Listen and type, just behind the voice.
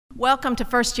Welcome to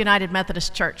First United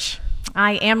Methodist Church.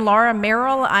 I am Laura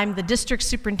Merrill. I'm the district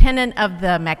superintendent of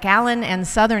the McAllen and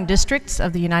Southern districts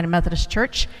of the United Methodist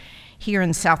Church here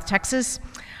in South Texas.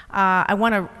 I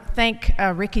want to thank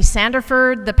Ricky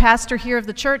Sanderford, the pastor here of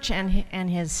the church, and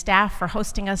his staff for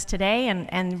hosting us today,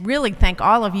 and really thank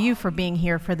all of you for being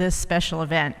here for this special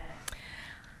event.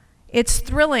 It's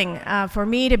thrilling for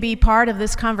me to be part of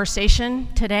this conversation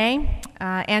today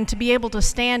and to be able to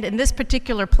stand in this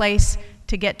particular place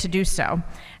to get to do so.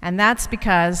 And that's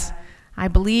because I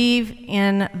believe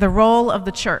in the role of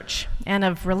the church and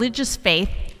of religious faith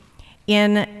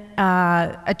in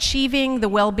achieving the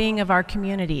well-being of our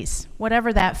communities,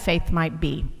 whatever that faith might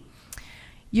be.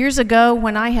 Years ago,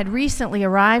 when I had recently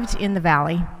arrived in the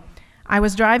Valley, I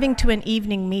was driving to an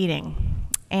evening meeting,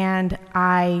 and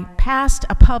I passed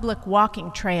a public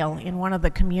walking trail in one of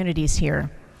the communities here.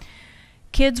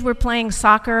 Kids were playing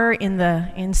soccer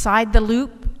inside the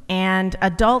loop, and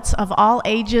adults of all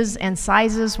ages and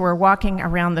sizes were walking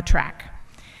around the track.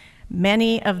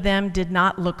 Many of them did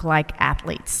not look like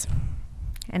athletes.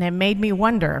 And it made me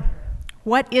wonder,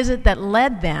 what is it that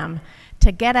led them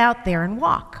to get out there and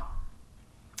walk?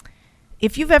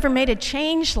 If you've ever made a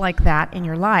change like that in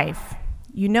your life,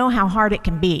 you know how hard it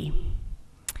can be.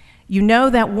 You know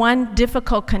that one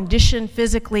difficult condition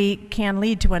physically can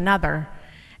lead to another,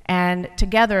 and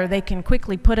together they can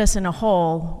quickly put us in a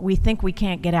hole we think we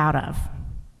can't get out of.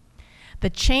 The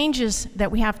changes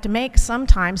that we have to make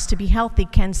sometimes to be healthy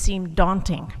can seem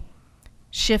daunting.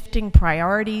 Shifting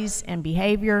priorities and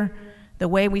behavior, the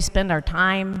way we spend our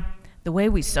time, the way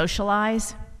we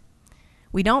socialize.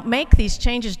 We don't make these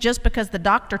changes just because the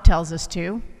doctor tells us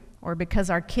to, or because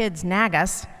our kids nag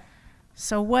us.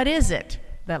 So what is it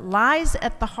that lies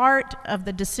at the heart of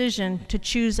the decision to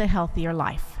choose a healthier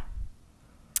life?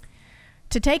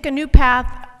 To take a new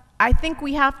path, I think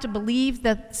we have to believe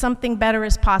that something better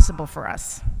is possible for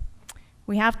us.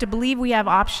 We have to believe we have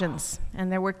options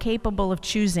and that we're capable of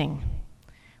choosing.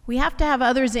 We have to have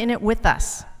others in it with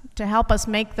us to help us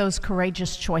make those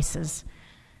courageous choices.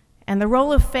 And the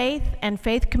role of faith and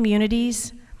faith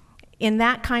communities in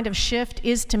that kind of shift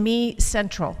is, to me,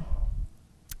 central,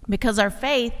 because our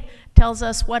faith tells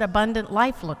us what abundant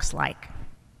life looks like.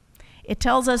 It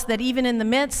tells us that even in the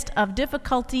midst of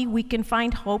difficulty, we can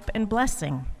find hope and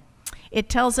blessing. It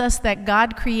tells us that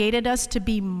God created us to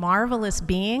be marvelous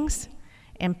beings,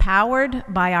 empowered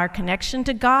by our connection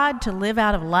to God to live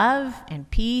out of love and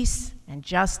peace and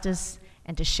justice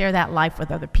and to share that life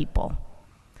with other people.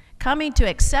 Coming to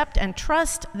accept and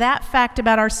trust that fact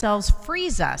about ourselves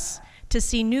frees us to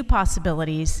see new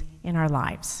possibilities in our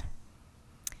lives.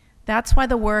 That's why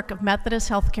the work of Methodist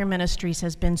Healthcare Ministries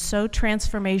has been so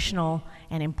transformational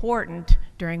and important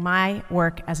during my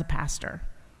work as a pastor.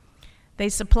 They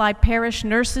supply parish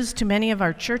nurses to many of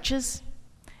our churches.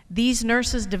 These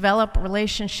nurses develop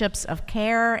relationships of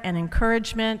care and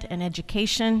encouragement and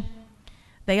education.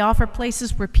 They offer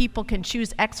places where people can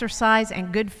choose exercise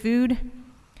and good food,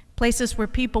 places where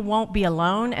people won't be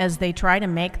alone as they try to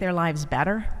make their lives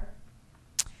better.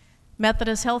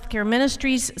 Methodist Healthcare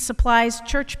Ministries supplies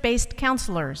church-based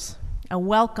counselors, a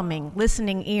welcoming,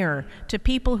 listening ear to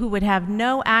people who would have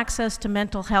no access to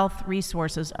mental health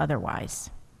resources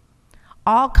otherwise.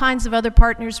 All kinds of other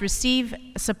partners receive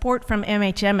support from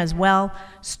MHM as well,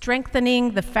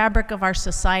 strengthening the fabric of our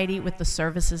society with the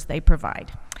services they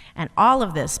provide. And all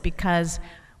of this because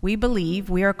we believe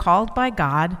we are called by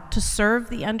God to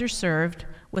serve the underserved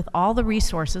with all the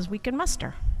resources we can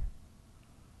muster.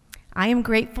 I am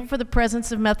grateful for the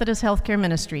presence of Methodist Healthcare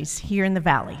Ministries here in the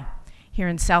Valley, here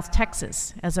in South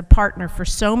Texas, as a partner for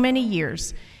so many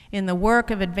years in the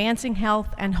work of advancing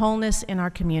health and wholeness in our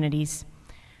communities.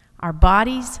 Our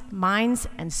bodies, minds,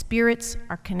 and spirits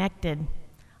are connected.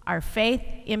 Our faith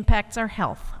impacts our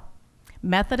health.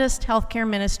 Methodist Healthcare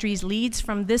Ministries leads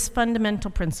from this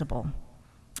fundamental principle.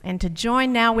 And to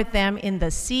join now with them in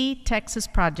the See Texas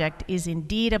Project is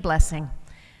indeed a blessing,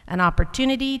 an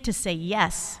opportunity to say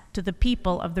yes to the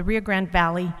people of the Rio Grande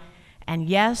Valley and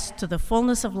yes to the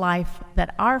fullness of life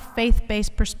that our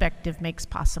faith-based perspective makes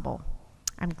possible.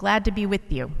 I'm glad to be with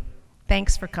you.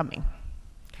 Thanks for coming.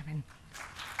 Kevin.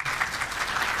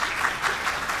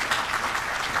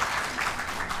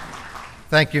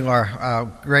 Thank you,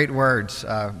 Laura. Great words.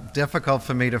 Difficult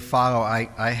for me to follow.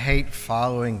 I hate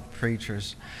following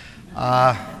preachers.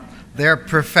 They're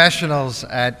professionals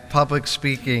at public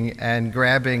speaking and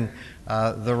grabbing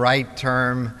the right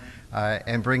term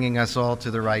and bringing us all to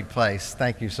the right place.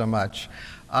 Thank you so much.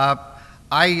 I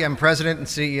am president and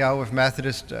CEO of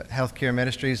Methodist Healthcare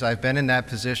Ministries. I've been in that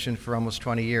position for almost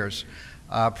 20 years.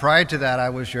 Prior to that, I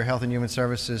was your Health and Human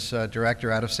Services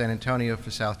Director out of San Antonio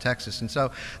for South Texas. And so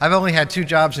I've only had 2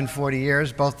 jobs in 40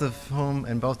 years, both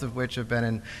of which have been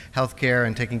in healthcare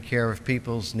and taking care of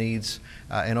people's needs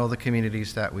in all the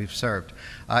communities that we've served.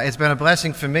 It's been a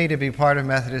blessing for me to be part of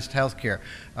Methodist healthcare.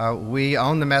 We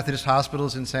own the Methodist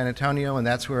hospitals in San Antonio, and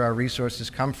that's where our resources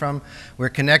come from. We're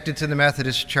connected to the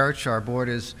Methodist Church. Our board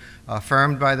is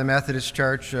affirmed by the Methodist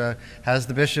Church, has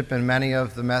the bishop and many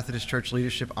of the Methodist Church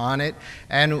leadership on it,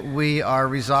 and we are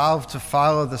resolved to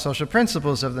follow the social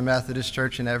principles of the Methodist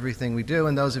Church in everything we do.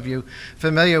 And those of you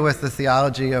familiar with the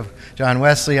theology of John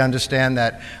Wesley understand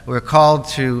that we're called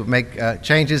to make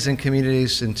changes in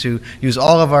communities and to use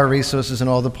all of our resources in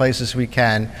all the places we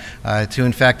can to,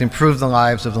 in fact, improve the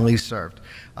lives of the least served.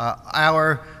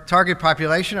 Our target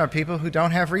population are people who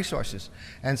don't have resources.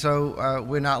 And so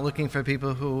we're not looking for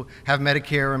people who have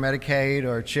Medicare or Medicaid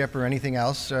or CHIP or anything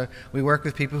else. We work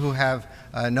with people who have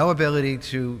no ability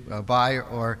to buy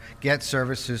or get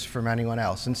services from anyone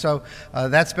else. And so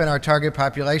that's been our target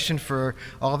population for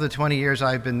all of the 20 years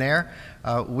I've been there.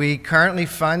 We currently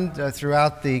fund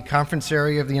throughout the conference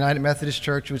area of the United Methodist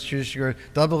Church, which is your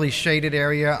doubly shaded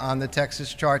area on the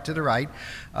Texas chart to the right,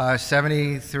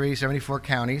 74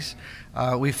 counties.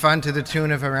 We fund to the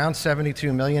tune of around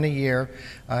 $72 million a year,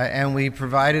 and we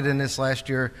provided in this last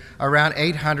year around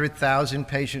 800,000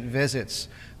 patient visits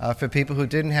for people who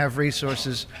didn't have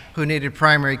resources, who needed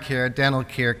primary care, dental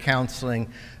care,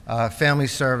 counseling, family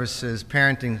services,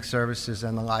 parenting services,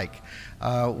 and the like.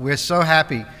 We're so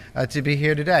happy to be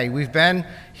here today. We've been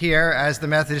here as the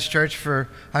Methodist Church for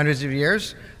hundreds of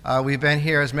years. We've been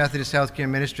here as Methodist Healthcare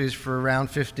Ministries for around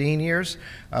 15 years.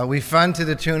 We fund to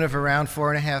the tune of around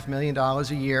 $4.5 million a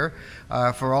year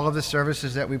for all of the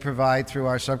services that we provide through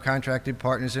our subcontracted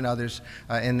partners and others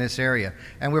in this area.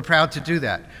 And we're proud to do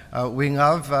that. We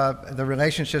love the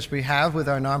relationships we have with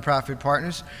our nonprofit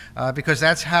partners because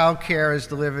that's how care is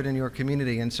delivered in your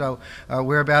community. And so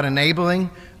we're about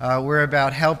enabling, we're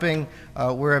about helping,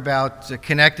 we're about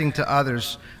connecting to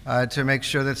others to make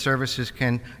sure that services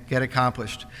can get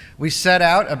accomplished. We set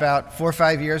out about 4 or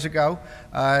 5 years ago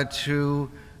to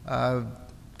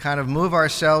kind of move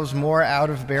ourselves more out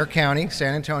of Bexar County,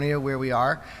 San Antonio, where we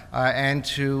are, and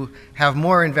to have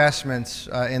more investments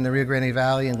in the Rio Grande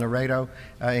Valley, in Laredo,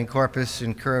 in Corpus,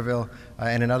 in Kerrville,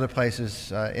 and in other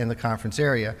places in the conference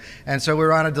area. And so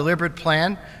we're on a deliberate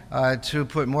plan to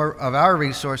put more of our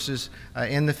resources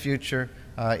in the future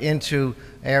into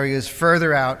areas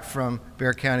further out from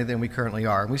Bexar County than we currently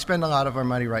are. We spend a lot of our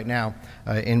money right now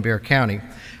in Bexar County.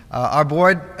 Our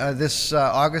board this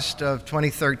August of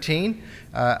 2013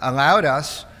 allowed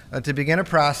us to begin a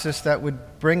process that would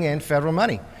bring in federal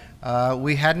money.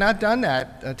 We had not done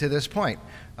that to this point.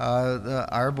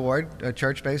 Our board, a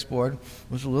church-based board,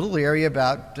 was a little leery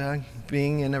about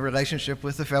being in a relationship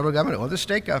with the federal government, or the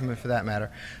state government for that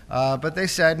matter. But they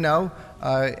said, no,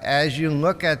 as you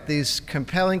look at these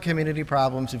compelling community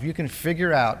problems, if you can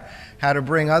figure out how to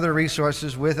bring other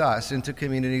resources with us into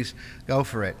communities, go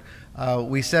for it.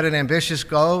 We set an ambitious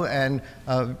goal, and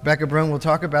Becca Broom will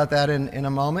talk about that in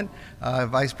a moment,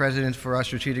 Vice President for our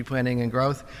Strategic Planning and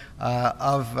Growth,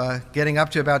 of getting up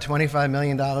to about $25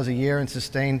 million a year in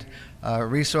sustained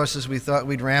resources. We thought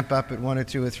we'd ramp up at $1 or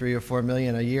 $2 or $3 or $4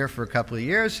 million a year for a couple of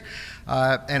years.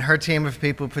 And her team of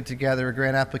people put together a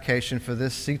grant application for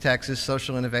this C-Texas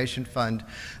Social Innovation Fund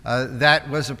that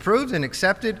was approved and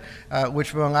accepted,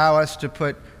 which will allow us to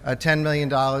put $10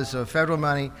 million of federal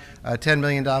money, $10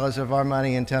 million of our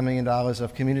money, and $10 million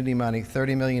of community money,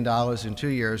 $30 million in 2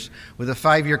 years, with a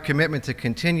 5-year commitment to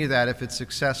continue that if it's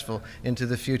successful into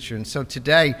the future. And so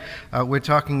today we're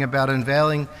talking about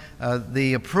unveiling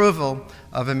the approval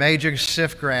of a major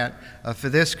SIF grant for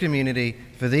this community,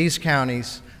 for these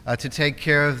counties, to take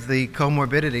care of the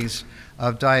comorbidities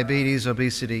of diabetes,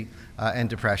 obesity, and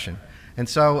depression. And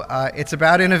so it's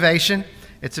about innovation.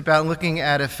 It's about looking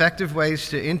at effective ways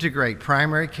to integrate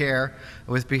primary care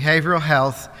with behavioral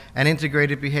health and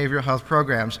integrated behavioral health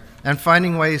programs, and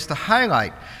finding ways to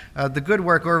highlight the good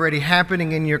work already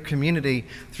happening in your community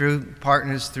through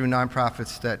partners, through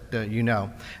nonprofits that you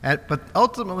know. But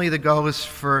ultimately the goal is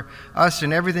for us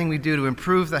in everything we do to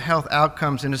improve the health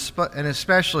outcomes and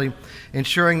especially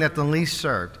ensuring that the least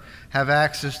served have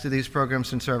access to these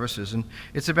programs and services. And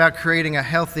it's about creating a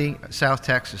healthy South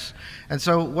Texas. And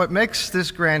so what makes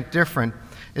this grant different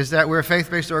is that we're a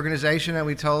faith-based organization, and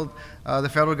we told the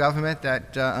federal government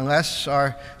that unless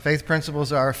our faith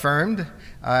principles are affirmed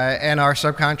and our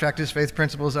subcontractors' faith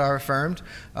principles are affirmed,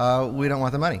 we don't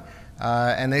want the money.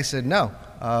 And they said, no,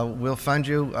 we'll fund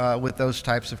you with those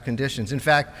types of conditions. In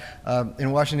fact,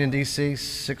 in Washington, D.C.,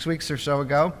 6 weeks or so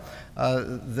ago,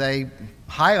 they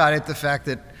highlighted the fact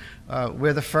that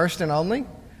we're the first and only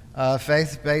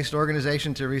faith-based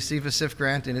organization to receive a SIF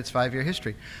grant in its 5-year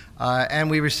history. And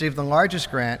we received the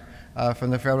largest grant from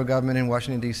the federal government in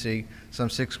Washington, D.C. some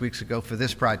 6 weeks ago for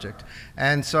this project.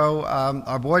 And so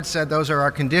our board said those are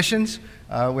our conditions.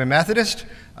 We're Methodist.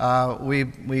 We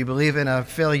believe in a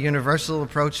fairly universal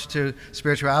approach to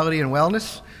spirituality and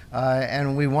wellness,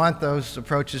 and we want those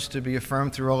approaches to be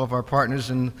affirmed through all of our partners,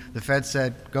 and the Fed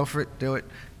said, go for it, do it,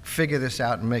 figure this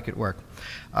out and make it work.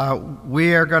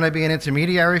 We are going to be an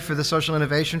intermediary for the Social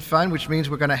Innovation Fund, which means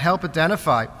we're going to help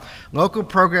identify local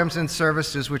programs and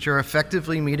services which are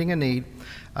effectively meeting a need.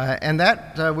 And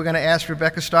that we're going to ask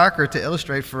Rebecca Starker to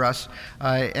illustrate for us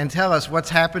and tell us what's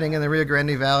happening in the Rio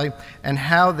Grande Valley and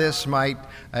how this might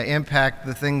impact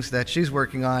the things that she's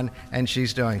working on and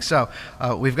she's doing. So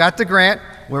we've got the grant,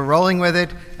 we're rolling with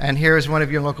it, and here is one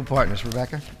of your local partners,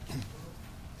 Rebecca.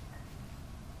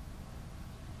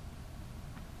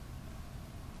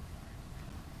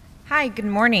 Hi, good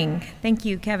morning. Thank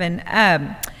you, Kevin.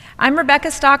 I'm Rebecca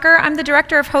Stalker. I'm the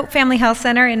director of Hope Family Health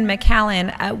Center in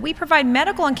McAllen. We provide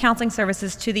medical and counseling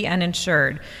services to the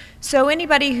uninsured. So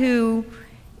anybody who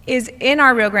is in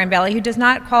our Rio Grande Valley who does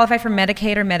not qualify for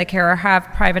Medicaid or Medicare or have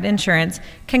private insurance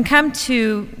can come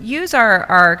to use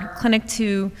our clinic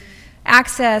to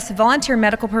access volunteer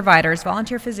medical providers,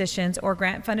 volunteer physicians, or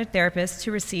grant-funded therapists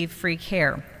to receive free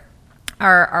care.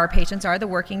 Our patients are the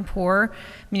working poor.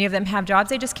 Many of them have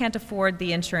jobs. They just can't afford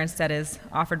the insurance that is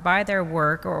offered by their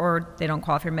work, or they don't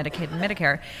qualify for Medicaid and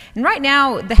Medicare. And right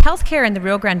now, the health care in the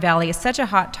Rio Grande Valley is such a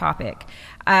hot topic.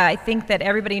 I think that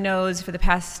everybody knows for the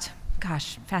past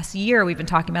year we've been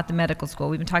talking about the medical school.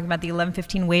 We've been talking about the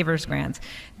 1115 waivers grants.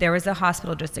 There was a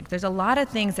hospital district. There's a lot of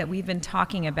things that we've been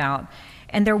talking about.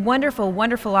 And they're wonderful,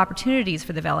 wonderful opportunities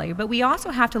for the Valley. But we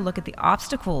also have to look at the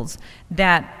obstacles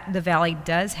that the Valley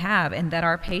does have and that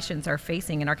our patients are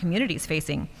facing and our communities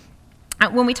facing.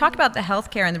 When we talk about the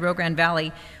health care in the Rio Grande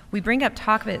Valley, we bring up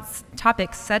topics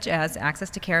such as access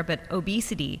to care, but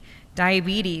obesity,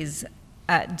 diabetes,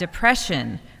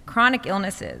 depression, chronic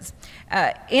illnesses.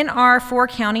 In our 4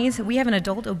 counties, we have an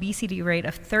adult obesity rate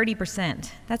of 30%.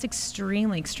 That's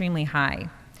extremely, extremely high.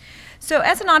 So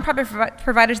as a nonprofit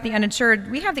provider to the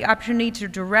uninsured, we have the opportunity to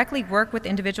directly work with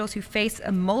individuals who face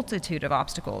a multitude of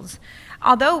obstacles.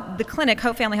 Although the clinic,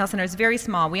 Hope Family Health Center, is very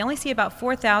small, we only see about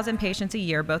 4,000 patients a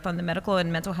year, both on the medical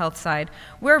and mental health side.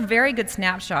 We're a very good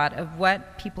snapshot of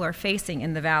what people are facing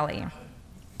in the Valley.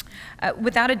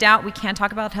 Without a doubt, we can't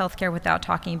talk about healthcare without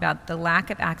talking about the lack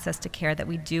of access to care that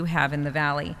we do have in the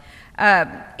Valley.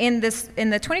 In the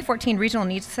 2014 Regional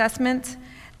Needs Assessment,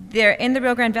 in the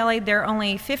Rio Grande Valley, there are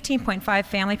only 15.5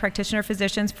 family practitioner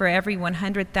physicians for every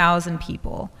 100,000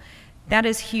 people. That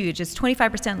is huge. It's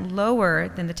 25% lower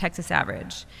than the Texas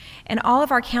average. And all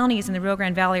of our counties in the Rio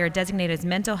Grande Valley are designated as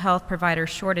mental health provider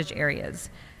shortage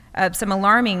areas. Some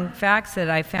alarming facts that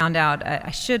I found out, I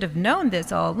should have known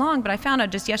this all along, but I found out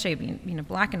just yesterday,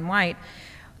 black and white.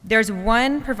 There's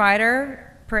one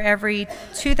provider per every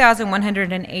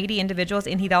 2,180 individuals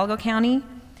in Hidalgo County.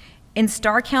 In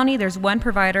Starr County, there's one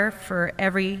provider for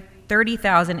every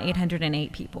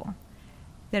 30,808 people.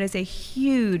 That is a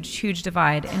huge, huge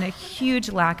divide and a huge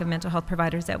lack of mental health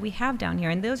providers that we have down here,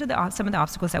 and those are some of the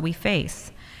obstacles that we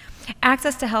face.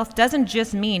 Access to health doesn't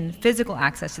just mean physical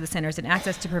access to the centers and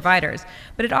access to providers,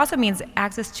 but it also means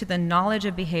access to the knowledge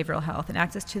of behavioral health and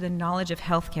access to the knowledge of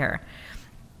healthcare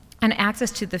and access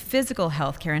to the physical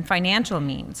healthcare and financial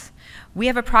means. We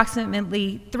have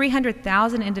approximately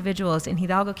 300,000 individuals in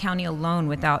Hidalgo County alone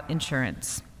without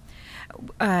insurance.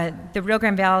 The Rio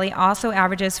Grande Valley also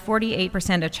averages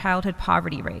 48% of childhood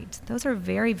poverty rate. Those are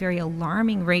very, very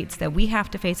alarming rates that we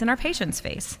have to face and our patients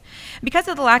face. Because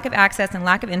of the lack of access and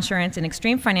lack of insurance and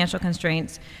extreme financial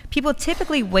constraints, people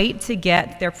typically wait to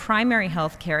get their primary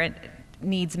health care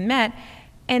needs met,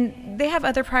 and they have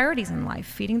other priorities in life: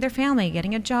 feeding their family,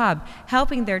 getting a job,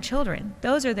 helping their children.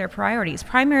 Those are their priorities.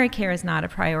 Primary care is not a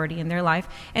priority in their life,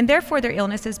 and therefore their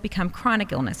illnesses become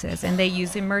chronic illnesses, and they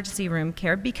use emergency room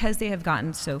care because they have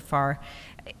gotten so far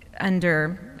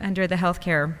under the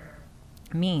healthcare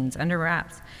means, under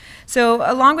wraps. So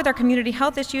along with our community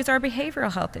health issues, our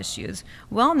behavioral health issues,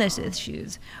 wellness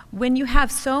issues, when you have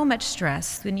so much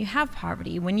stress, when you have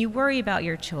poverty, when you worry about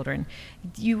your children,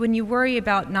 when you worry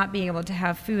about not being able to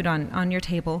have food on your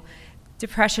table,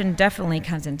 depression definitely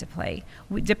comes into play.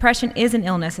 Depression is an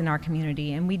illness in our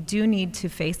community, and we do need to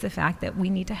face the fact that we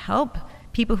need to help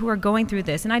people who are going through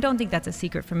this. And I don't think that's a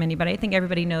secret from anybody. I think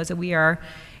everybody knows that we are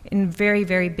in very,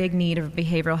 very big need of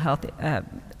behavioral health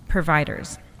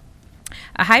providers.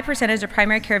 A high percentage of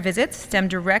primary care visits stem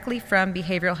directly from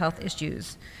behavioral health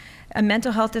issues. A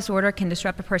mental health disorder can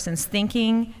disrupt a person's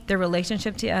thinking, their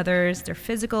relationship to others, their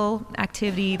physical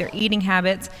activity, their eating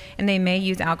habits, and they may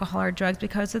use alcohol or drugs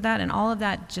because of that, and all of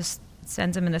that just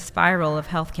sends them in a spiral of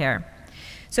healthcare.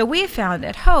 So we have found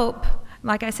at Hope,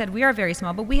 like I said, we are very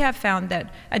small, but we have found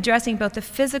that addressing both the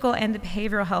physical and the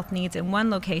behavioral health needs in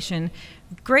one location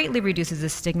greatly reduces the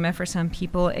stigma for some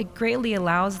people. It greatly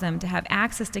allows them to have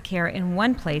access to care in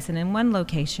one place and in one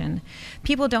location.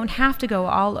 People don't have to go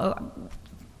all over.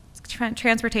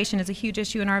 Transportation is a huge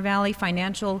issue in our valley.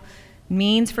 Financial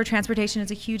means for transportation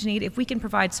is a huge need. If we can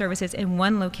provide services in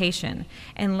one location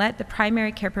and let the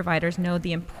primary care providers know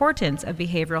the importance of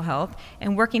behavioral health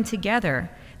and working together,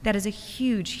 that is a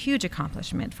huge, huge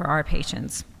accomplishment for our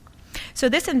patients. So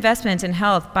this investment in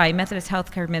health by Methodist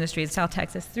Healthcare Ministries South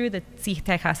Texas through the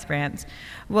Texas branch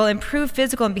will improve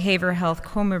physical and behavioral health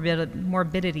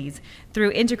comorbidities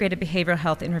through integrated behavioral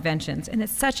health interventions. And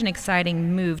it's such an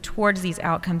exciting move towards these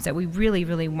outcomes that we really,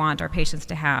 really want our patients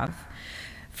to have.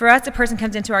 For us, a person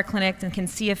comes into our clinics and can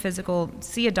see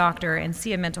a doctor and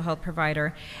see a mental health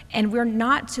provider, and we're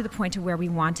not to the point to where we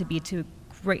want to be to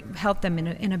help them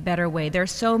in a better way. There are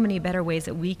so many better ways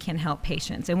that we can help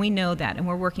patients, and we know that, and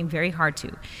we're working very hard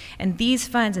to. And these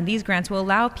funds and these grants will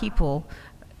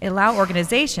allow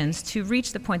organizations to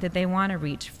reach the point that they want to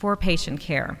reach for patient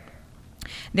care.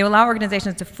 They will allow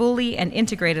organizations to fully and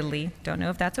integratedly, don't know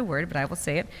if that's a word, but I will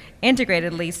say it,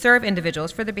 integratedly serve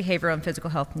individuals for their behavioral and physical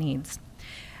health needs.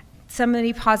 So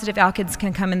many positive outcomes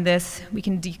can come in this. We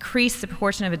can decrease the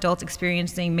proportion of adults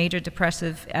experiencing major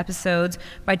depressive episodes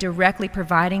by directly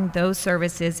providing those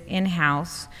services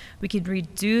in-house. We could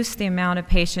reduce the amount of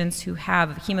patients who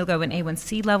have hemoglobin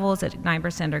A1C levels at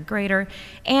 9% or greater,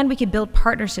 and we could build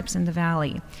partnerships in the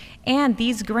valley. And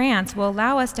these grants will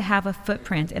allow us to have a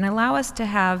footprint and allow us to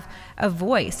have a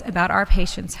voice about our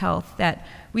patients' health that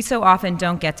we so often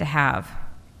don't get to have.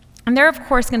 And there are, of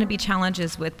course, going to be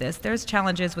challenges with this. There's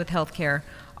challenges with healthcare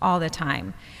all the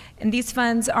time. And these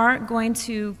funds aren't going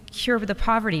to cure the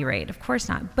poverty rate, of course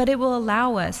not, but it will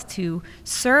allow us to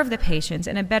serve the patients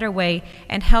in a better way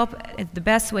and help the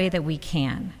best way that we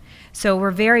can. So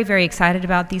we're very, very excited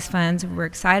about these funds. We're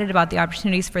excited about the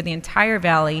opportunities for the entire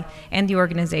valley and the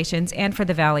organizations and for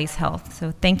the valley's health.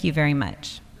 So thank you very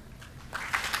much.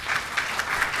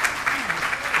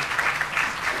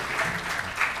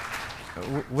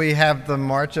 We have the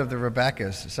March of the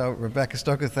Rebeccas. So Rebecca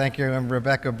Stoker, thank you, and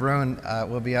Rebecca Brune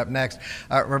will be up next.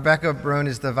 Rebecca Brune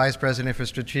is the Vice President for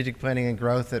Strategic Planning and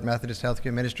Growth at Methodist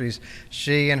Healthcare Ministries.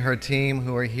 She and her team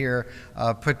who are here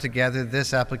put together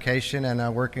this application and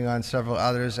are working on several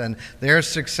others, and their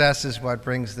success is what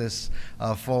brings this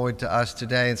forward to us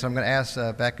today. And so I'm going to ask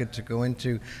Becca to go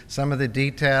into some of the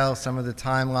details, some of the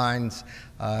timelines,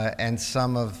 and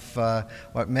some of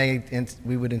what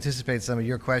we would anticipate some of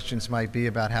your questions might be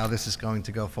about how this is going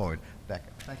to go forward. Becca,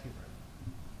 thank you.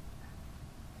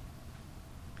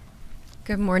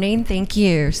 Good morning. Thank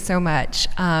you so much.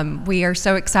 We are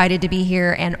so excited to be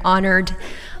here and honored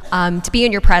to be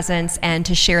in your presence and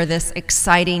to share this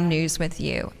exciting news with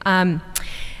you.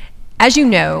 As you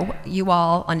know, you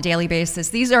all on a daily basis,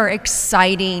 these are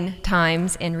exciting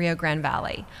times in Rio Grande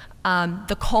Valley.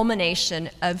 The culmination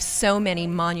of so many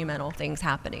monumental things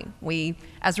happening. We,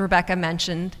 as Rebecca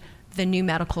mentioned, the new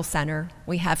medical center,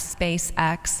 we have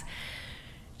SpaceX.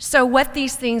 So what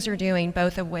these things are doing,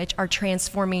 both of which are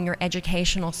transforming your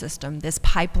educational system, this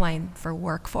pipeline for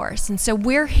workforce. And so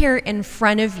we're here in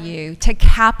front of you to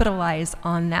capitalize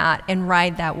on that and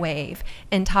ride that wave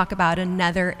and talk about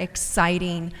another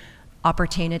exciting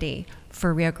opportunity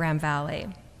for Rio Grande Valley.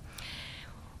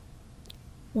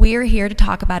 We're here to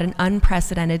talk about an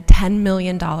unprecedented $10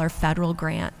 million federal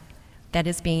grant that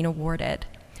is being awarded.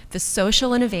 The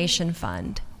Social Innovation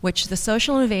Fund, which the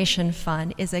Social Innovation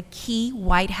Fund is a key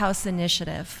White House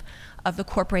initiative of the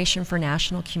Corporation for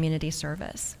National Community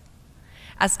Service.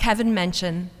 As Kevin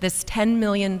mentioned, this $10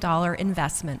 million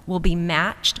investment will be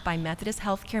matched by Methodist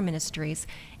Healthcare Ministries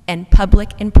and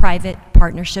public and private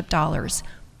partnership dollars,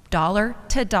 dollar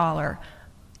to dollar,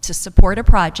 to support a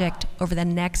project over the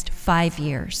next 5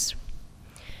 years.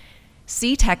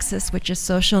 C-Texas, which is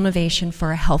Social Innovation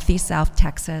for a Healthy South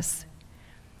Texas,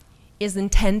 is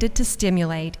intended to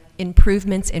stimulate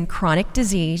improvements in chronic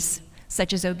disease,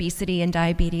 such as obesity and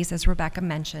diabetes, as Rebecca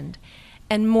mentioned,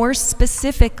 and more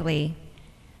specifically,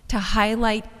 to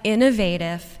highlight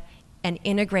innovative and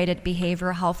integrated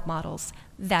behavioral health models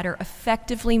that are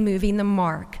effectively moving the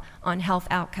mark on health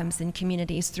outcomes in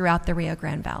communities throughout the Rio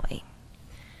Grande Valley.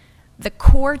 The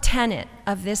core tenet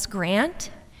of this grant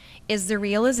is the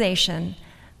realization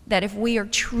that if we are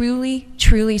truly,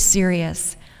 truly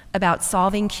serious about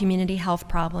solving community health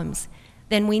problems,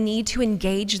 then we need to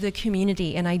engage the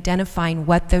community in identifying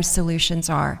what those solutions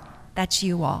are. That's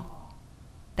you all.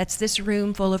 That's this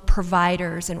room full of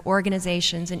providers and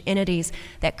organizations and entities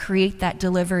that create that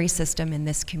delivery system in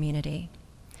this community.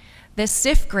 This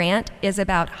SIF grant is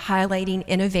about highlighting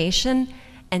innovation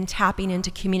and tapping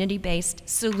into community-based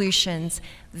solutions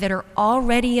that are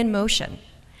already in motion,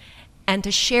 and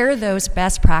to share those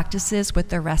best practices with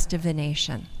the rest of the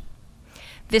nation.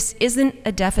 This isn't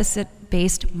a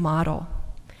deficit-based model.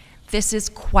 This is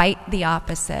quite the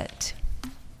opposite.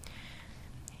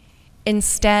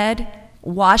 Instead,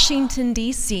 Washington,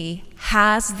 D.C.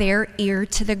 has their ear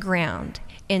to the ground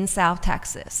in South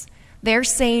Texas. They're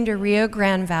saying to Rio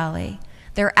Grande Valley,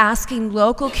 they're asking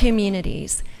local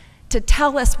communities to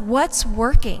tell us what's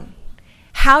working.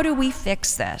 How do we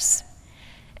fix this?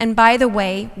 And by the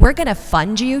way, we're going to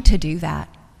fund you to do that.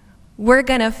 We're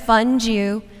going to fund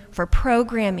you for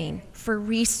programming, for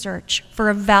research, for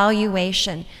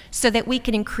evaluation, so that we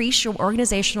can increase your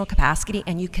organizational capacity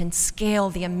and you can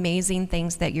scale the amazing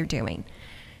things that you're doing.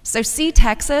 So See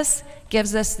Texas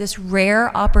gives us this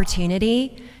rare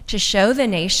opportunity to show the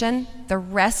nation, the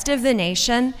rest of the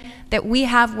nation, that we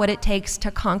have what it takes to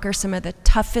conquer some of the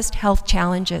toughest health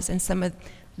challenges in some of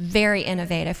very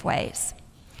innovative ways.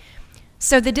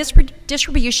 So the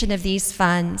distribution of these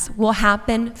funds will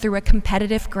happen through a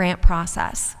competitive grant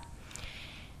process.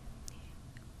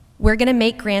 We're going to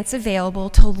make grants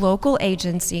available to local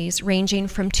agencies ranging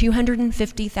from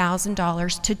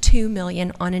 $250,000 to $2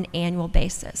 million on an annual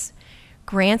basis.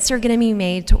 Grants are going to be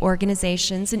made to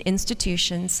organizations and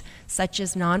institutions such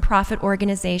as nonprofit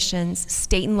organizations,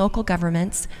 state and local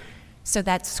governments, so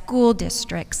that's school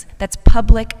districts, that's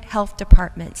public health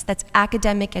departments, that's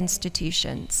academic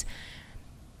institutions,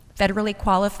 federally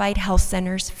qualified health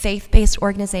centers, faith-based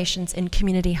organizations, and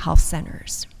community health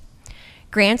centers.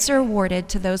 Grants are awarded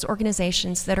to those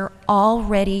organizations that are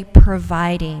already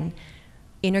providing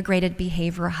integrated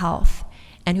behavioral health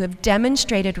and who have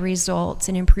demonstrated results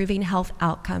in improving health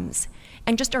outcomes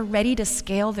and just are ready to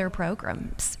scale their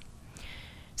programs.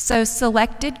 So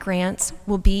selected grants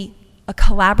will be a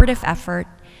collaborative effort,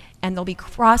 and there'll be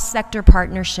cross-sector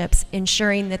partnerships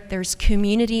ensuring that there's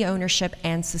community ownership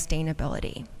and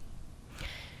sustainability.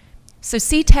 So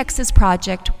See Texas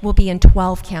project will be in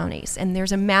 12 counties, and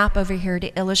there's a map over here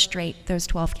to illustrate those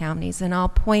 12 counties. And I'll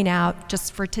point out,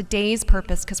 just for today's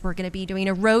purpose, because we're going to be doing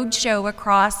a road show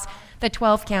across the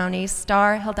 12 counties,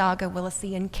 Starr, Hidalgo,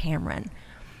 Willacy, and Cameron.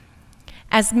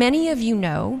 As many of you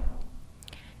know,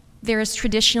 there has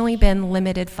traditionally been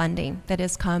limited funding that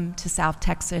has come to South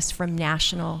Texas from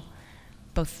national,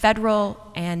 both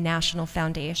federal and national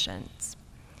foundations,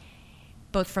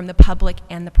 both from the public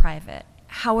and the private.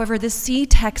 However, the See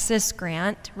Texas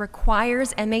grant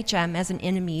requires MHM as an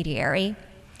intermediary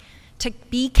to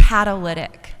be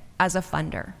catalytic as a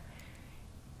funder.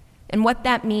 And what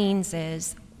that means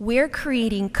is we're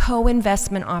creating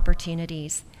co-investment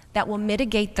opportunities that will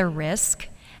mitigate the risk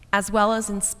as well as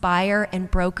inspire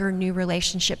and broker new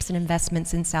relationships and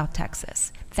investments in South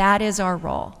Texas. That is our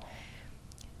role.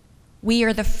 We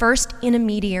are the first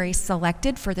intermediary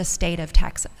selected for the state of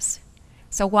Texas.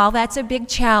 So while that's a big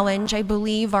challenge, I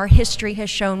believe our history has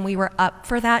shown we were up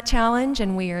for that challenge,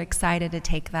 and we are excited to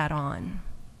take that on.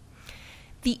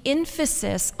 The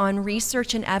emphasis on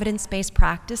research and evidence-based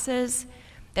practices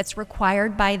that's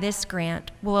required by this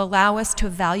grant will allow us to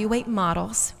evaluate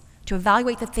models, to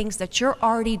evaluate the things that you're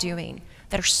already doing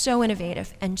that are so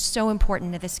innovative and so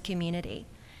important to this community.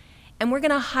 And we're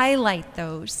going to highlight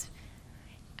those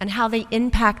and how they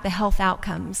impact the health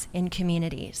outcomes in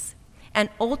communities, and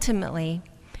ultimately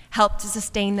help to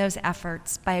sustain those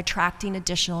efforts by attracting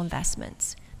additional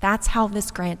investments. That's how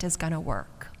this grant is going to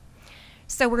work.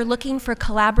 So we're looking for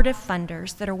collaborative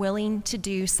funders that are willing to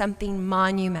do something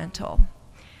monumental,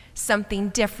 something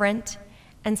different,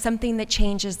 and something that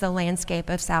changes the landscape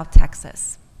of South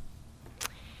Texas.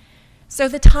 So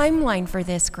the timeline for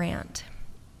this grant.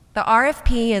 The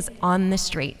RFP is on the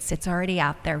streets. It's already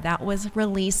out there. That was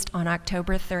released on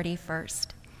October 31st.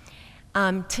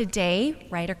 Today,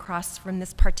 right across from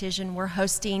this partition, we're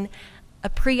hosting a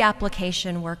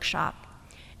pre-application workshop,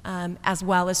 as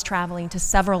well as traveling to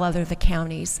several other the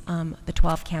counties, the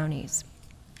 12 counties.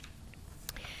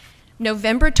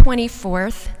 November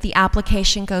 24th, the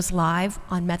application goes live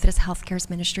on Methodist Healthcare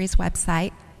Ministries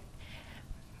website.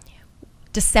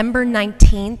 December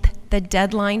 19th, the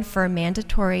deadline for a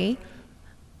mandatory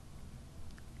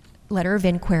letter of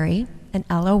inquiry, an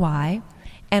LOI,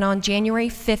 and on January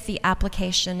 5th, the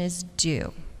application is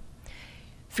due.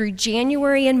 Through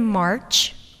January and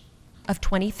March of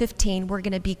 2015, we're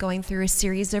going to be going through a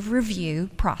series of review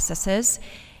processes,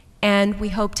 and we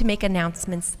hope to make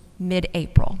announcements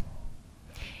mid-April.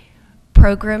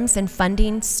 Programs and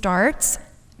funding starts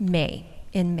in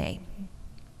May.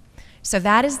 So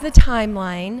that is the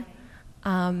timeline,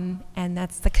 and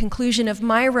that's the conclusion of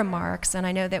my remarks, and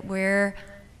I know that we're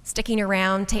sticking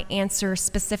around to answer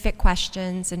specific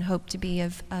questions and hope to be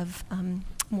of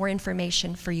more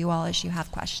information for you all as you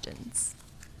have questions.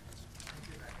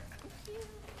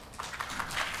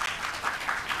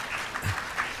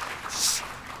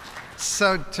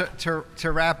 So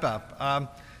to wrap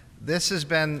up, this has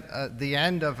been the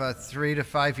end of a 3 to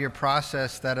 5 year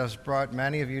process that has brought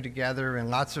many of you together in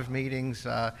lots of meetings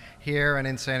here and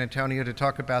in San Antonio to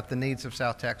talk about the needs of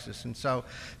South Texas. And so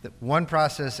one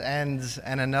process ends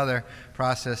and another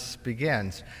process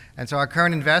begins. And so our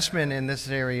current investment in this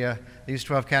area, these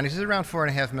 12 counties, is around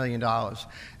 $4.5 million.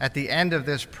 At the end of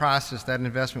this process, that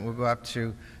investment will go up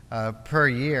to, per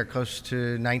year, close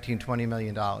to $19–20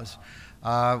 million.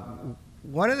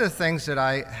 One of the things that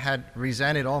I had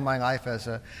resented all my life as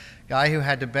a guy who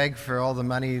had to beg for all the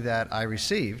money that I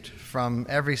received from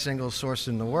every single source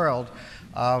in the world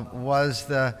was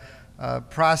the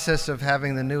process of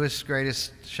having the newest,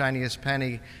 greatest, shiniest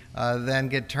penny then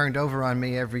get turned over on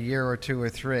me every year or 2 or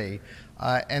 3.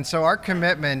 And so our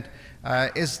commitment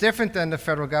is different than the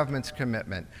federal government's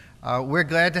commitment. We're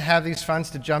glad to have these funds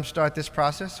to jumpstart this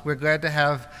process. We're glad to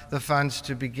have the funds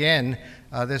to begin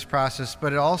this process,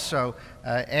 but it also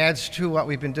adds to what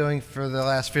we've been doing for the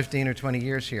last 15 or 20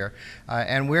 years here.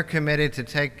 And we're committed to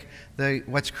take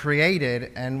what's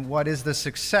created and what is the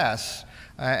success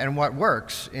and what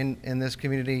works in this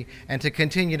community, and to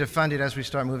continue to fund it as we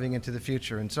start moving into the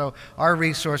future. And so our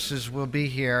resources will be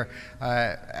here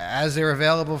as they're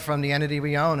available from the entity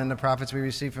we own and the profits we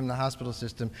receive from the hospital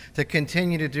system to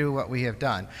continue to do what we have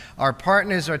done. Our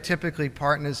partners are typically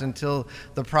partners until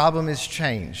the problem is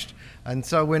changed. And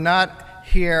so we're not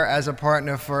here as a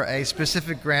partner for a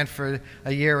specific grant for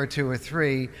a year or 2 or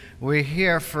 3. We're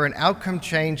here for an outcome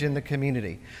change in the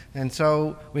community. And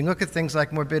so we look at things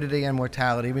like morbidity and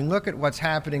mortality. We look at what's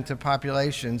happening to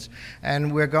populations,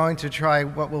 and we're going to try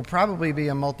what will probably be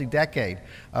a multi-decade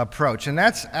approach. And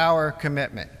that's our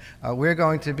commitment. We're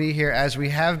going to be here as we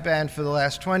have been for the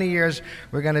last 20 years.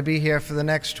 We're going to be here for the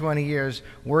next 20 years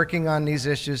working on these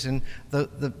issues. And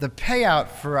the payout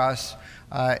for us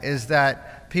is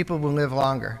that people will live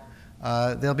longer.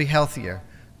 They'll be healthier.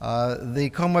 The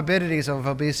comorbidities of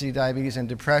obesity, diabetes, and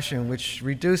depression, which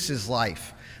reduces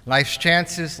life's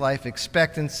chances, life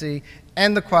expectancy,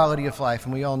 and the quality of life,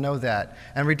 and we all know that,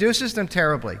 and reduces them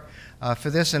terribly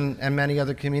for this and many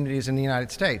other communities in the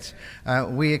United States.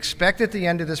 We expect at the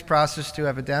end of this process to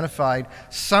have identified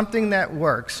something that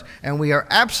works, and we are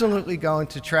absolutely going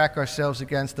to track ourselves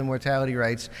against the mortality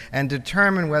rates and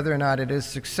determine whether or not it is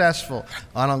successful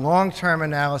on a long-term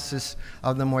analysis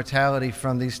of the mortality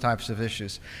from these types of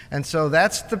issues. And so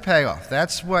that's the payoff.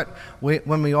 That's when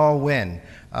we all win.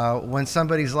 When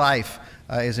somebody's life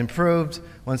is improved,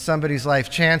 when somebody's life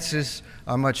chances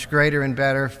are much greater and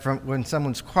better, when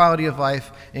someone's quality of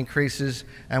life increases,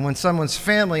 and when someone's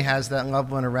family has that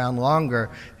loved one around longer,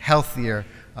 healthier,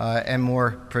 and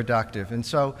more productive. And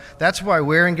so that's why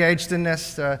we're engaged in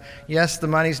this. Yes, the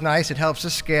money's nice. It helps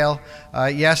us scale.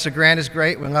 Yes, a grant is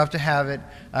great. We'd love to have it.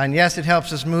 And yes, it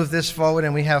helps us move this forward,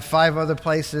 and we have 5 other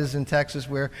places in Texas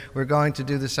where we're going to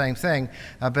do the same thing.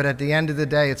 But at the end of the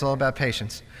day, it's all about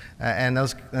patients and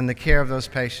the care of those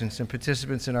patients and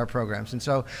participants in our programs. And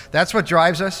so that's what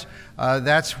drives us.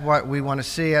 That's what we want to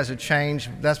see as a change.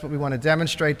 That's what we want to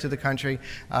demonstrate to the country.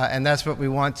 And that's what we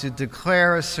want to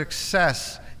declare a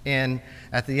success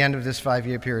at the end of this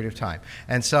 5-year period of time.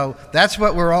 And so that's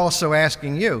what we're also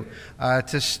asking you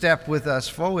to step with us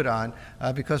forward on,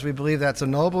 because we believe that's a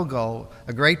noble goal,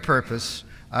 a great purpose,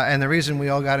 and the reason we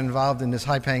all got involved in this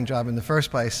high-paying job in the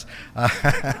first place,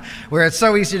 where it's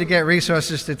so easy to get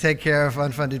resources to take care of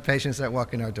unfunded patients that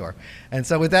walk in our door. And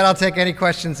so with that, I'll take any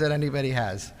questions that anybody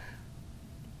has.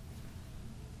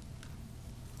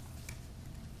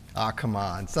 Oh, come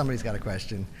on, somebody's got a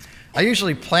question. I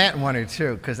usually plant 1 or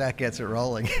 2 because that gets it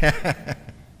rolling.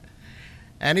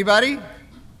 Anybody?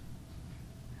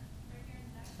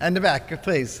 In the back,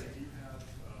 please.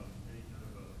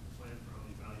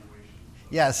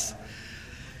 Yes.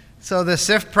 So the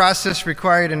SIF process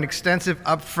required an extensive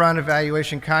upfront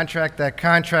evaluation contract. That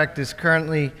contract is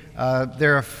currently,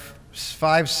 there are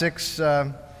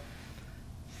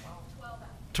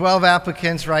 12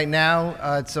 applicants right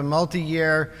now. It's a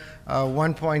multi-year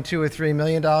 $1.2 or $3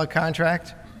 million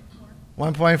contract.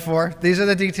 1.4. These are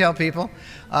the detail people.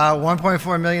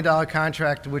 $1.4 million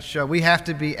contract, which we have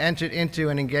to be entered into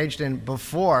and engaged in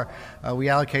before we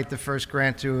allocate the first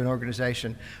grant to an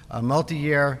organization.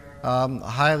 Multi-year,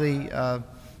 highly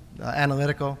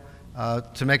analytical,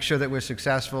 to make sure that we're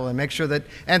successful and make sure that,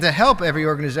 and to help every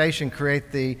organization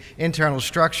create the internal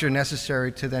structure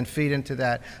necessary to then feed into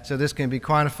that. So this can be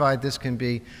quantified, this can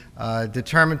be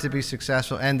determined to be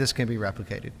successful, and this can be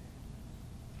replicated.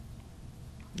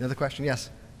 Another question? Yes?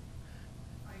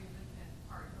 Are you looking at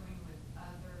partnering with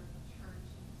other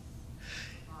churches?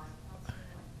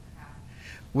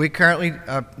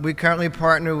 We currently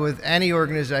partner with any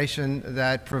organization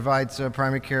that provides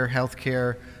primary care, health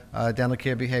care, dental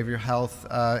care, behavioral health,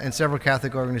 and several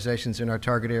Catholic organizations in our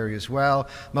target area as well.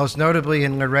 Most notably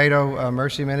in Laredo,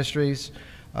 Mercy Ministries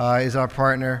is our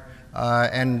partner,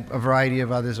 and a variety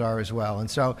of others are as well. And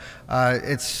so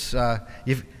as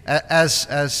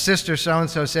Sister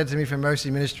so-and-so said to me from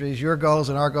Mercy Ministries, your goals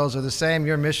and our goals are the same,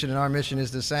 your mission and our mission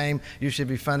is the same, you should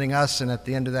be funding us. And at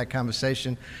the end of that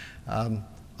conversation,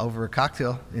 over a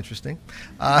cocktail, interesting,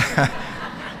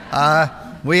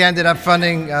 we ended up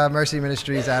funding Mercy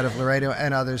Ministries out of Laredo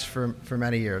and others for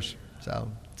many years. So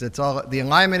it's all, the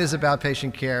alignment is about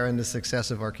patient care and the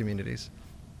success of our communities.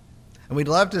 And we'd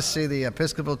love to see the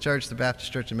Episcopal Church, the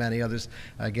Baptist Church, and many others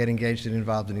get engaged and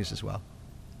involved in these as well.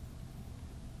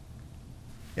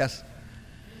 Yes? Is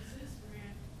this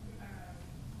grant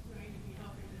going to be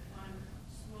helping to fund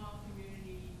small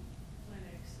community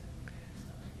clinics and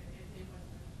stuff like that if they went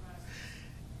through the process?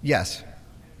 Yes.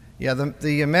 Yeah,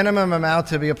 the minimum amount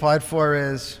to be applied for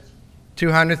is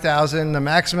 $200,000. The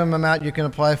maximum amount you can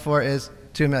apply for is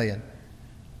 $2 million.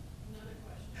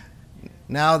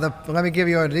 Now, let me give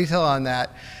you a detail on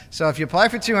that. So if you apply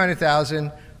for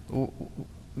 $200,000,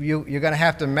 you're going to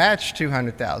have to match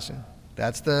 $200,000.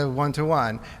 That's the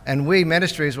one-to-one. And we,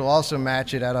 Ministries, will also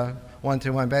match it at a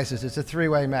one-to-one basis. It's a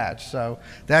three-way match. So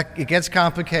it gets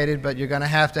complicated, but you're going to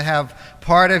have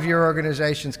part of your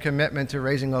organization's commitment to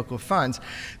raising local funds.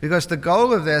 Because the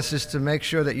goal of this is to make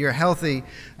sure that you're healthy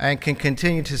and can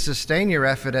continue to sustain your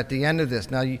effort at the end of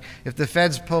this. Now, if the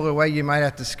feds pull away, you might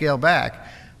have to scale back.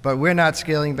 But we're not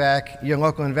scaling back. Your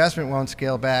local investment won't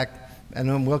scale back. And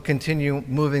then we'll continue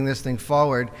moving this thing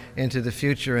forward into the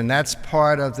future. And that's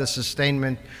part of the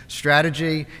sustainment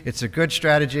strategy. It's a good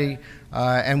strategy.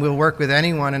 And we'll work with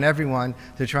anyone and everyone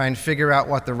to try and figure out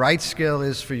what the right skill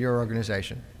is for your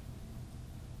organization.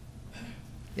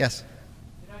 Yes?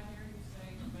 Did I hear you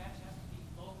say the match has to be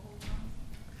local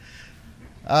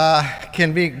funds?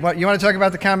 Can be. What, you want to talk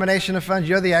about the combination of funds?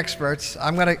 You're the experts.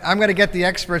 I'm gonna get the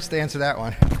experts to answer that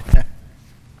one.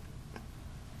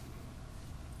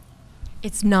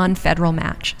 It's non-federal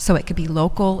match, so it could be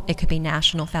local, it could be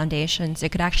national foundations,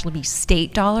 it could actually be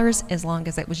state dollars as long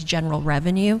as it was general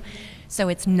revenue. So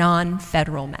it's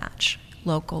non-federal match,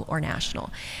 local or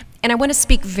national. And I want to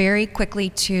speak very quickly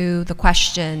to the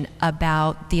question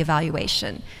about the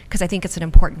evaluation, because I think it's an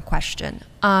important question.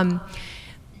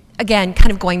 Again, kind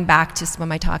of going back to some of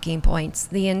my talking points,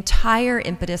 the entire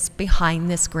impetus behind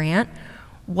this grant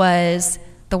was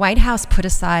the White House put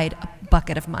aside a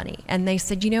bucket of money, and they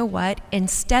said, you know what,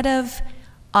 instead of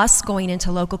us going into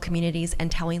local communities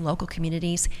and telling local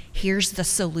communities, here's the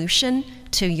solution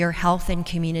to your health and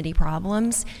community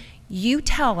problems, you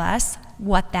tell us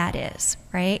what that is,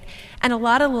 right? And a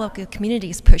lot of local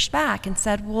communities pushed back and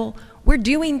said, well, we're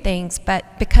doing things,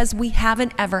 but because we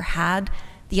haven't ever had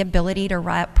the ability to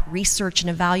rep research and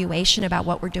evaluation about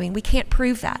what we're doing, we can't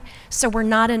prove that. So we're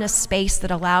not in a space that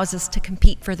allows us to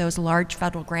compete for those large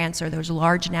federal grants or those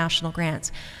large national grants.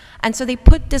 And so they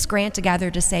put this grant together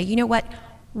to say, you know what,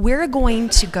 we're going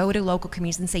to go to local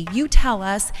communities and say, you tell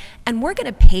us, and we're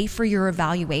going to pay for your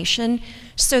evaluation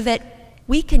so that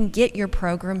we can get your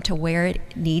program to where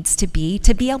it needs to be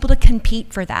able to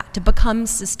compete for that, to become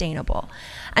sustainable.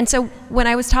 And so when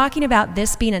I was talking about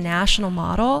this being a national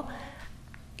model,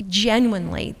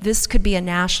 genuinely, this could be a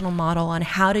national model on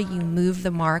how do you move the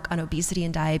mark on obesity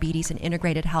and diabetes and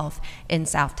integrated health in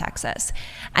South Texas.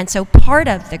 And so part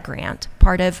of the grant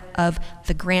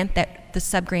that the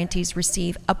subgrantees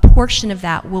receive, a portion of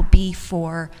that will be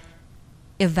for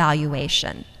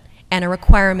evaluation. And a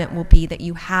requirement will be that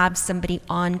you have somebody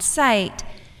on site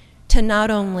to not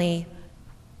only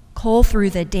cull through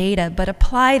the data, but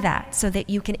apply that so that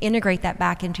you can integrate that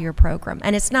back into your program.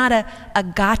 And it's not a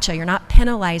gotcha, you're not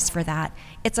penalized for that.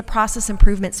 It's a process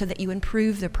improvement so that you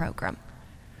improve the program.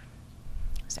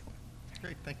 So.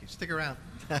 Great, thank you. Stick around.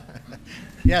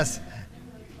 Yes?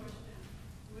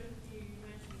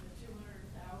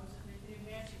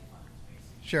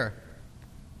 Sure.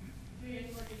 Any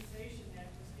organization that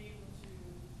was able to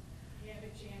have a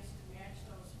chance to match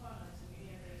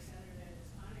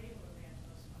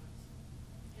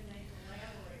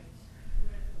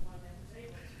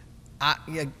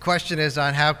The question is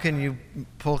on how can you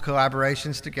pull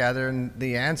collaborations together, and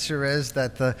the answer is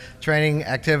that the training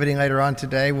activity later on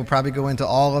today will probably go into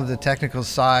all of the technical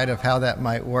side of how that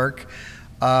might work.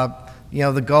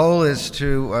 The goal is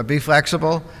to be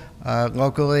flexible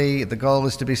locally. The goal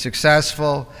is to be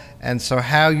successful, and so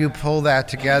how you pull that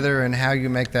together and how you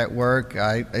make that work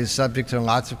is subject to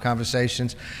lots of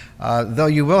conversations. Though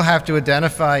you will have to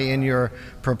identify in your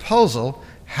proposal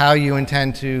how you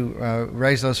intend to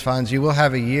raise those funds. You will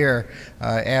have a year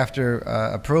after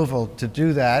approval to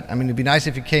do that. I mean, it'd be nice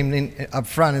if you came in up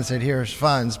front and said, here's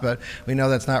funds, but we know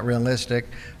that's not realistic.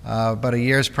 But a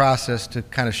year's process to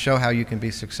kind of show how you can be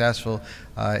successful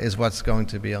is what's going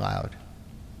to be allowed.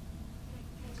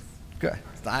 Good.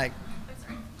 Let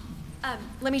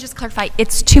me just clarify.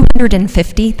 It's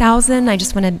 $250,000. I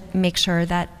just want to make sure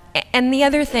that. And the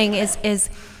other thing is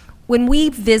when we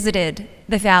visited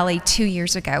the Valley 2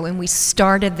 years ago and we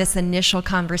started this initial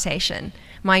conversation,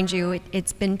 mind you,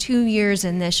 it's been 2 years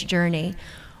in this journey.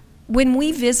 When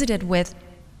we visited with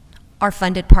our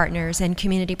funded partners and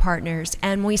community partners,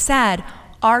 and we said,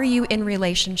 are you in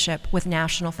relationship with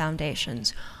national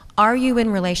foundations? Are you in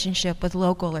relationship with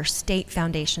local or state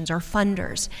foundations or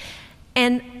funders?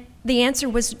 And the answer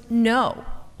was no.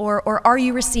 Or are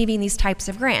you receiving these types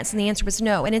of grants? And the answer was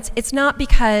no. And it's not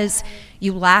because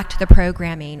you lacked the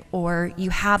programming or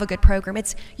you have a good program.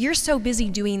 It's you're so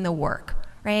busy doing the work,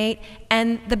 right?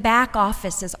 And the back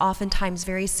office is oftentimes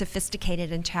very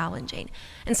sophisticated and challenging.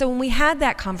 And so when we had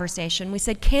that conversation, we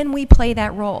said, can we play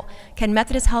that role? Can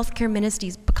Methodist Healthcare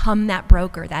Ministries become that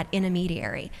broker, that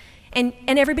intermediary? And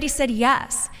everybody said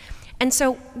yes. And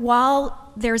so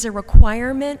while there's a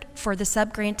requirement for the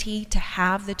subgrantee to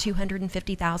have the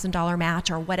 $250,000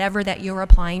 match or whatever that you're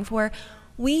applying for,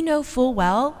 we know full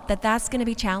well that that's going to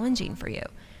be challenging for you.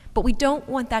 But we don't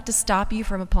want that to stop you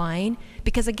from applying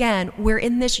because, again, we're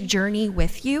in this journey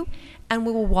with you, and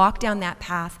we will walk down that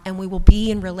path, and we will be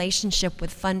in relationship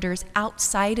with funders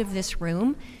outside of this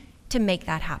room to make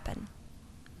that happen.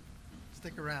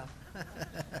 Stick around.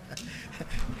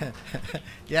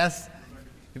 Yes?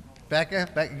 Becca,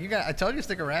 I told you to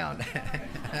stick around.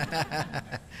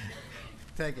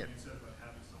 Take it.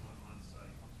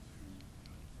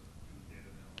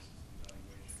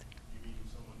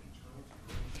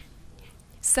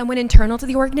 Someone internal to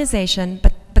the organization,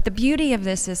 but the beauty of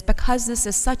this is because this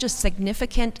is such a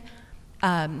significant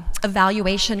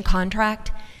evaluation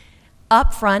contract,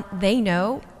 up front they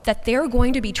know that they're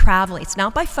going to be traveling. It's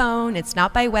not by phone, it's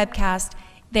not by webcast.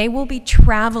 They will be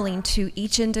traveling to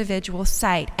each individual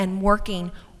site and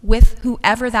working with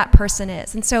whoever that person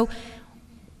is. And so,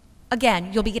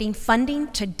 again, you'll be getting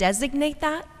funding to designate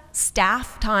that,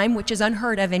 staff time, which is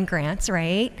unheard of in grants,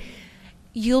 right?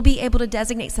 You'll be able to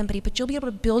designate somebody, but you'll be able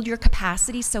to build your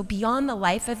capacity. So beyond the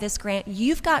life of this grant,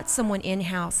 you've got someone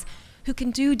in-house who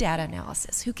can do data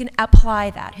analysis, who can apply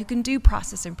that, who can do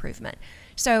process improvement.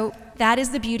 So that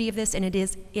is the beauty of this, and it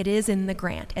is in the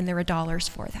grant, and there are dollars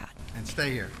for that. And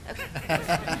stay here.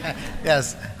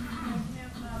 Yes.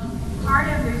 Part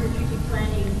of your strategic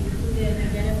planning included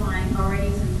identifying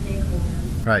already some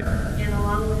stakeholders. Right. And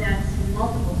along with that, some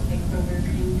multiple stakeholders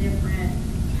in different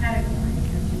categories,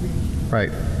 as you mentioned.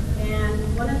 Right.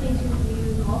 And one of the things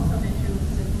you also mentioned was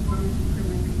the performance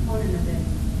improvement component of it.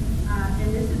 And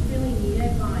this is really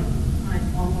needed by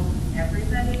almost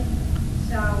everybody.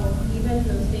 So even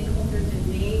those stakeholders that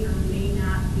may or may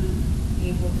not be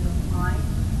able to apply.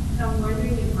 So I'm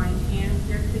wondering if by chance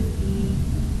there could be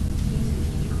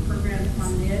strategic programs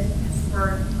on this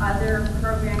or other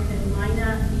programs that might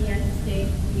not be at the stage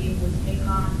to be able to take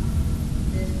on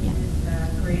this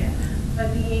grant,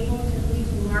 but be able to at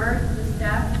least learn the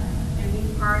steps and be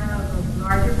part of a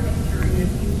larger picture in the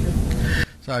future.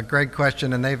 So a great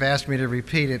question, and they've asked me to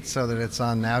repeat it so that it's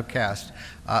on Nowcast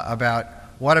about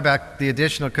what about the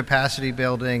additional capacity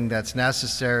building that's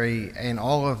necessary in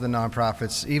all of the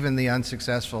nonprofits, even the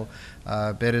unsuccessful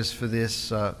bidders for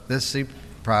this CEAP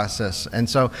process. And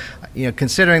so,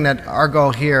 considering that our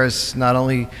goal here is not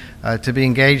only to be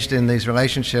engaged in these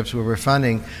relationships where we're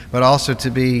funding, but also to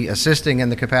be assisting in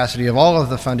the capacity of all of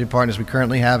the funded partners we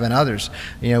currently have and others.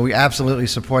 We absolutely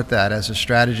support that as a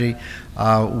strategy.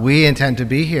 We intend to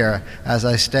be here, as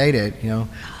I stated,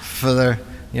 for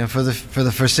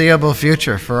the foreseeable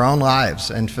future, for our own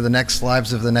lives and for the next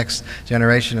lives of the next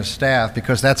generation of staff,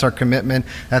 because that's our commitment,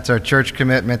 that's our church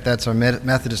commitment, that's our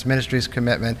Methodist Ministries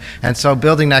commitment. And so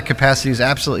building that capacity is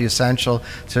absolutely essential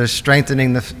to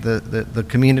strengthening the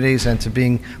communities and to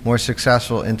being more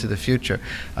successful into the future.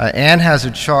 Anne has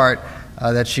a chart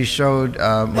that she showed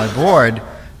my board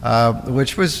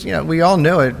which was, we all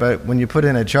knew it, but when you put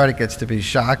in a chart, it gets to be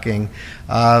shocking.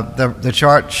 The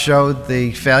chart showed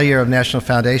the failure of national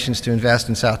foundations to invest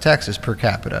in South Texas per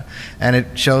capita, and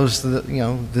it shows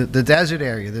the desert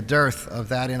area, the dearth of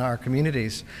that in our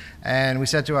communities. And we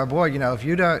said to our board, if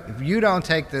you don't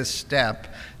take this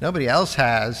step, nobody else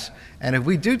has. And if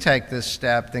we do take this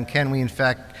step, then can we in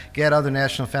fact get other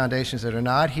national foundations that are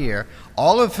not here,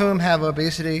 all of whom have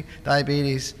obesity,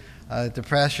 diabetes,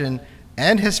 depression,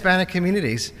 and Hispanic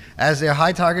communities as their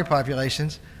high target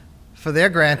populations for their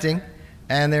granting,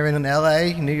 and they're in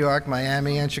LA, New York,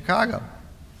 Miami, and Chicago.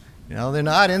 They're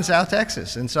not in South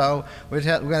Texas. And so we're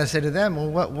going to say to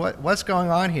them, well, what's going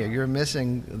on here? You're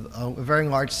missing a very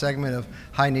large segment of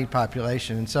high-need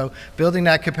population. And so building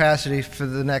that capacity for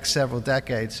the next several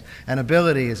decades and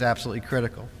ability is absolutely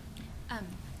critical.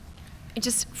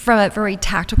 Just from a very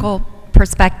tactical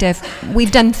perspective,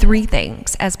 we've done 3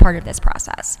 things as part of this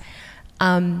process.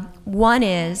 One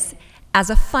is, as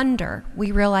a funder,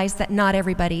 we realize that not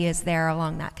everybody is there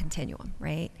along that continuum,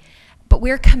 right? But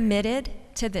we're committed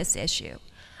to this issue.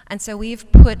 And so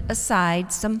we've put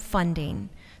aside some funding.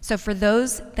 So for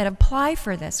those that apply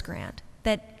for this grant,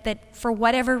 that for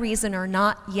whatever reason are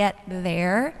not yet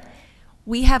there,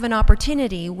 we have an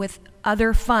opportunity with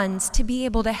other funds to be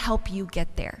able to help you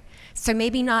get there. So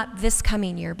maybe not this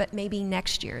coming year, but maybe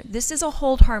next year. This is a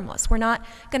hold harmless. We're not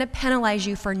going to penalize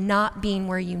you for not being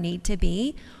where you need to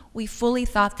be. We fully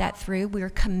thought that through. We're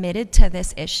committed to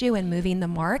this issue and moving the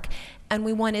mark, and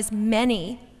we want as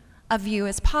many of you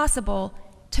as possible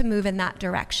to move in that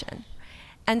direction.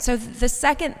 And so the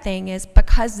second thing is,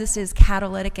 because this is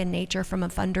catalytic in nature from a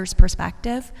funder's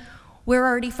perspective, we're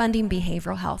already funding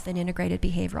behavioral health and integrated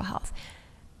behavioral health.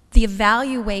 The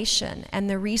evaluation and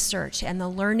the research and the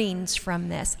learnings from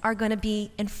this are going to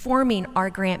be informing our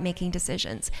grant-making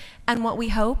decisions. And what we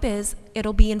hope is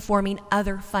it'll be informing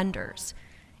other funders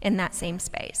in that same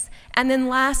space. And then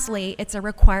lastly, it's a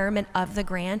requirement of the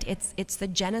grant. It's the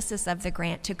genesis of the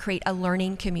grant to create a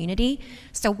learning community.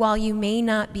 So while you may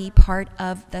not be part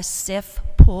of the SIF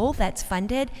pool that's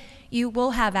funded, you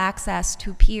will have access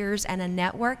to peers and a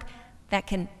network that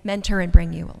can mentor and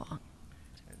bring you along.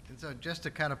 So just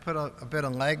to kind of put a bit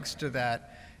of legs to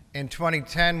that, in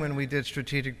 2010 when we did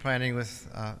strategic planning with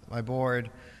my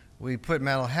board, we put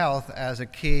mental health as a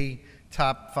key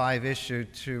top 5 issue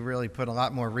to really put a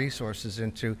lot more resources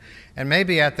into. And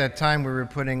maybe at that time we were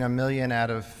putting $1 million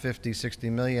out of 50, 60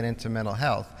 million into mental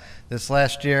health. This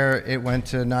last year it went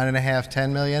to 9.5,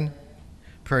 10 million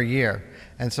per year.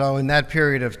 And so in that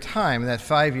period of time, that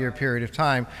 5-year period of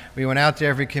time, we went out to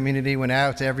every community, went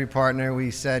out to every partner.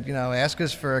 We said, ask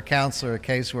us for a counselor, a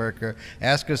caseworker,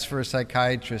 ask us for a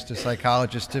psychiatrist, a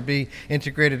psychologist to be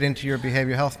integrated into your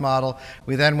behavioral health model.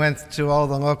 We then went to all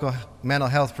the local mental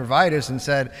health providers and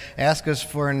said, ask us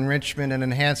for enrichment and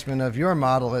enhancement of your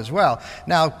model as well.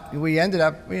 Now, we ended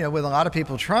up, with a lot of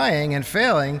people trying and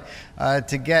failing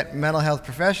to get mental health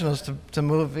professionals to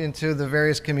move into the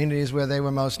various communities where they were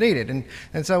most needed.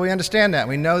 And so we understand that,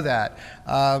 we know that.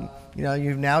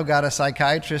 You've now got a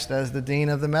psychiatrist as the dean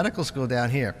of the medical school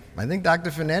down here. I think Dr.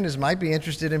 Fernandez might be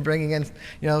interested in bringing in,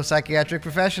 psychiatric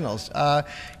professionals.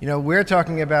 We're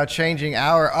talking about changing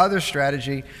our other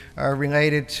strategy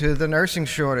related to the nursing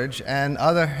shortage and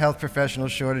other health professional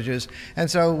shortages. And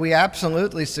so we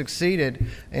absolutely succeeded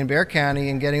in Bexar County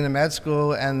in getting the med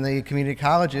school and the community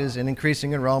colleges and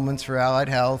increasing enrollments for allied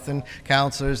health and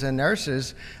counselors and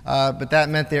nurses. But that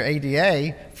meant their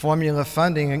ADA formula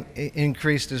funding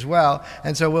increased as well.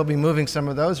 And so we'll be moving some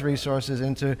of those resources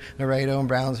into Laredo and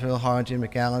Brownsville, Harlingen,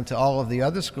 McAllen, to all of the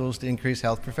other schools to increase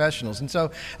health professionals. And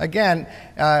so again,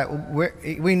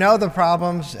 we know the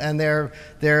problems, and they're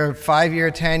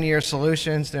 5-year, 10-year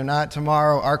solutions. They're not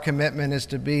tomorrow. Our commitment is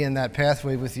to be in that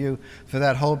pathway with you for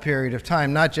that whole period of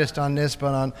time, not just on this,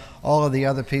 but on all of the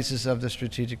other pieces of the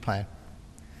strategic plan.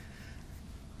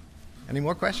 Any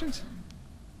more questions?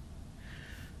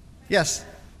 Yes.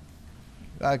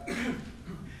 Go ahead.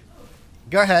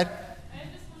 I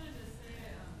just wanted to say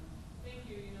thank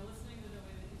you. Listening to the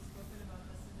way that you've spoken about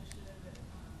this initiative,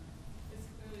 it's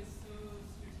clearly so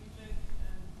strategic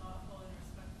and thoughtful and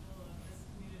respectful of this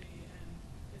community, and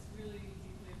it's really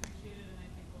deeply appreciated, and I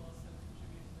think will also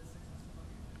contribute to the success of what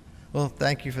you're doing. Well,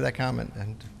 thank you for that comment,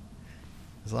 and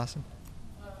Ms. Lawson.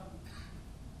 The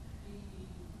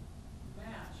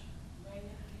match may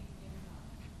be in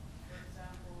kind. For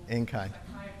example, In kind.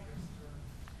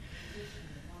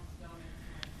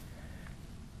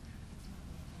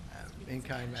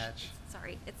 In-kind match.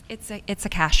 Sorry, it's a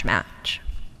cash match.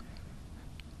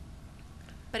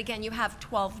 But again, you have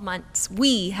 12 months.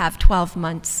 We have 12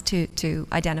 months to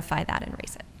identify that and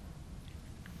raise it.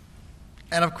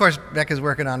 And of course, Becca's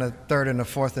working on a third and a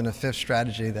fourth and a fifth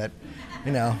strategy that,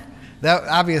 that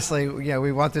obviously,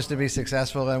 we want this to be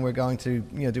successful, and we're going to,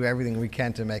 do everything we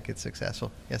can to make it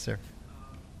successful. Yes, sir.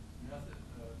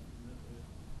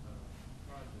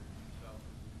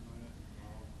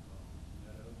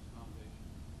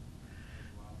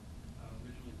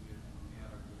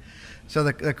 So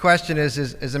the question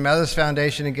is the Methodist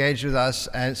Foundation engaged with us?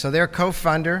 And so they're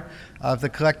co-funder of the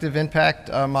collective impact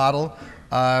model,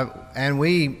 and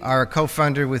we are a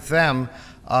co-funder with them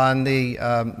on the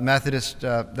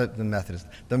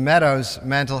the Meadows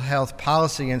Mental Health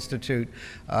Policy Institute,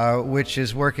 which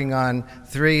is working on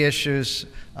 3 issues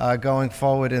going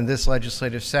forward in this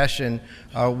legislative session.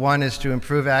 One is to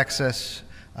improve access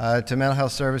to mental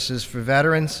health services for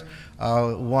veterans.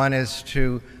 One is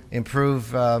to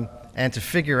improve and to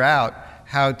figure out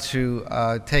how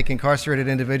to take incarcerated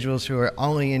individuals who are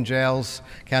only in jails,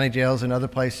 county jails and other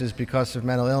places because of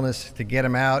mental illness, to get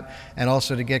them out, and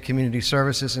also to get community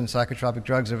services and psychotropic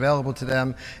drugs available to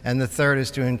them. And the third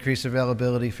is to increase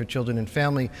availability for children and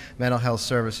family mental health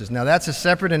services. Now that's a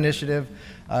separate initiative.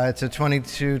 It's a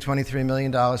 $23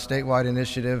 million statewide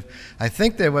initiative. I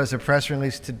think there was a press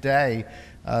release today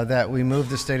that we moved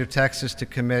the state of Texas to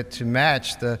commit to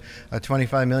match the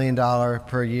 $25 million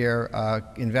per year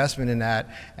investment in that.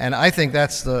 And I think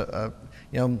that's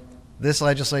this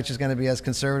legislature is going to be as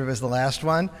conservative as the last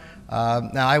one.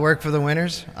 Now, I work for the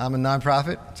winners. I'm a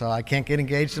nonprofit, so I can't get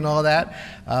engaged in all of that.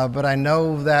 But I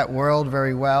know that world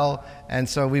very well, and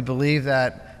so we believe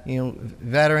that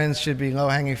veterans should be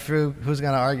low-hanging fruit. Who's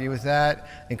going to argue with that?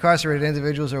 Incarcerated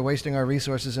individuals are wasting our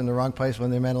resources in the wrong place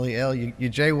when they're mentally ill. You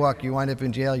jaywalk, you wind up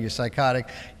in jail, you're psychotic.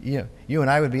 You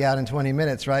and I would be out in 20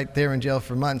 minutes, right? They're in jail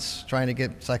for months trying to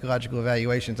get psychological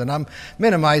evaluations. And I'm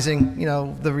minimizing,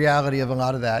 the reality of a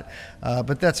lot of that.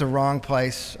 But that's a wrong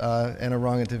place and a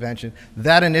wrong intervention.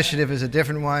 That initiative is a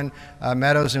different one.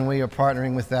 Meadows and we are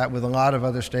partnering with that with a lot of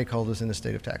other stakeholders in the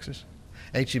state of Texas.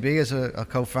 HEB is a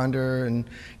co-funder, and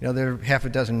there are half a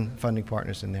dozen funding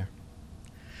partners in there.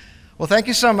 Well, thank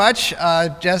you so much.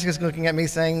 Jessica's looking at me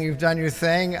saying you've done your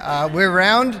thing. We're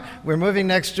around. We're moving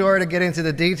next door to get into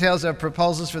the details of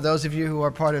proposals for those of you who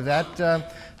are part of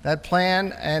that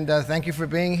plan. And thank you for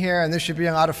being here. And this should be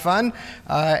a lot of fun.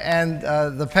 And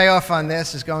the payoff on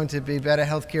this is going to be better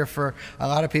health care for a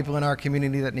lot of people in our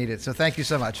community that need it. So thank you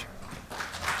so much.